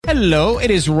Hello, it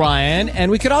is Ryan,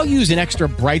 and we could all use an extra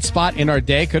bright spot in our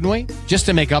day, couldn't we? Just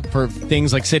to make up for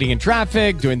things like sitting in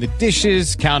traffic, doing the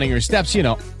dishes, counting your steps, you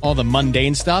know, all the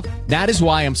mundane stuff. That is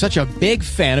why I'm such a big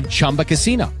fan of Chumba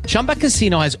Casino. Chumba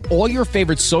Casino has all your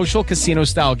favorite social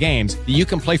casino-style games that you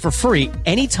can play for free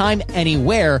anytime,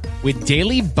 anywhere with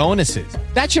daily bonuses.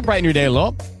 That should brighten your day a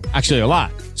little. Actually, a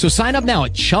lot. So sign up now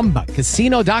at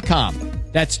ChumbaCasino.com.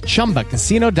 That's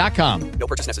ChumbaCasino.com. No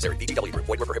purchase necessary. VGW Group.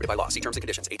 Void where prohibited by law. See terms and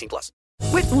conditions. 18+.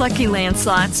 With Lucky Land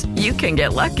Slots, you can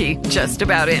get lucky just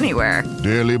about anywhere.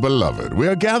 Dearly beloved, we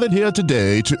are gathered here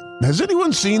today to... Has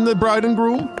anyone seen the bride and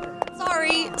groom?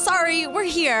 Sorry, we're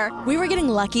here. We were getting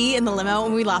lucky in the limo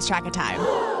and we lost track of time.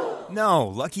 No,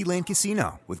 Lucky Land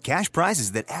Casino. With cash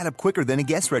prizes that add up quicker than a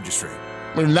guest registry.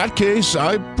 In that case,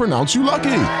 I pronounce you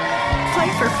lucky.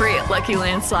 Play for free at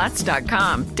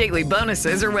LuckyLandSlots.com. Daily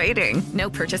bonuses are waiting. No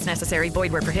purchase necessary.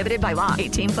 Void where prohibited by law.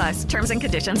 18+. Terms and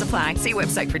conditions apply. See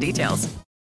website for details.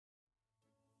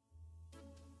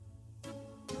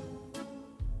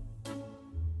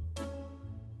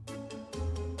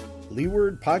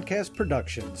 Leeward Podcast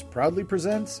Productions proudly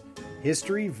presents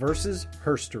History vs.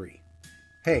 Herstory.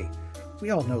 Hey, we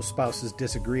all know spouses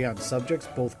disagree on subjects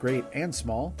both great and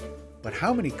small, but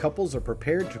how many couples are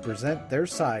prepared to present their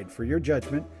side for your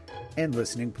judgment and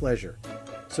listening pleasure?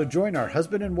 So join our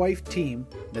husband and wife team,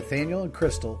 Nathaniel and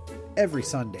Crystal, every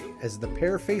Sunday as the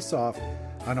pair face off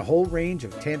on a whole range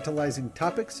of tantalizing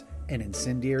topics and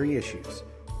incendiary issues.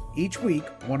 Each week,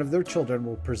 one of their children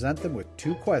will present them with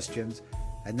 2 questions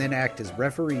and then act as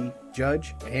referee,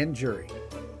 judge, and jury.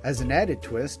 As an added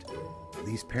twist,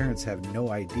 these parents have no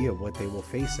idea what they will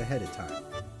face ahead of time.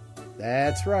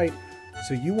 That's right.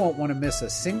 So you won't want to miss a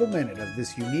single minute of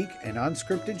this unique and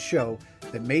unscripted show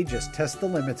that may just test the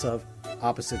limits of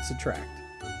opposites attract.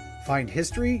 Find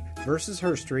History vs.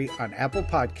 Herstory on Apple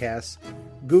Podcasts,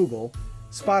 Google,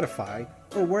 Spotify,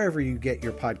 or wherever you get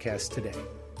your podcasts today.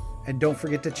 And don't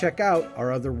forget to check out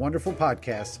our other wonderful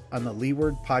podcasts on the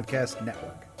Leeward Podcast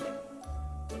Network.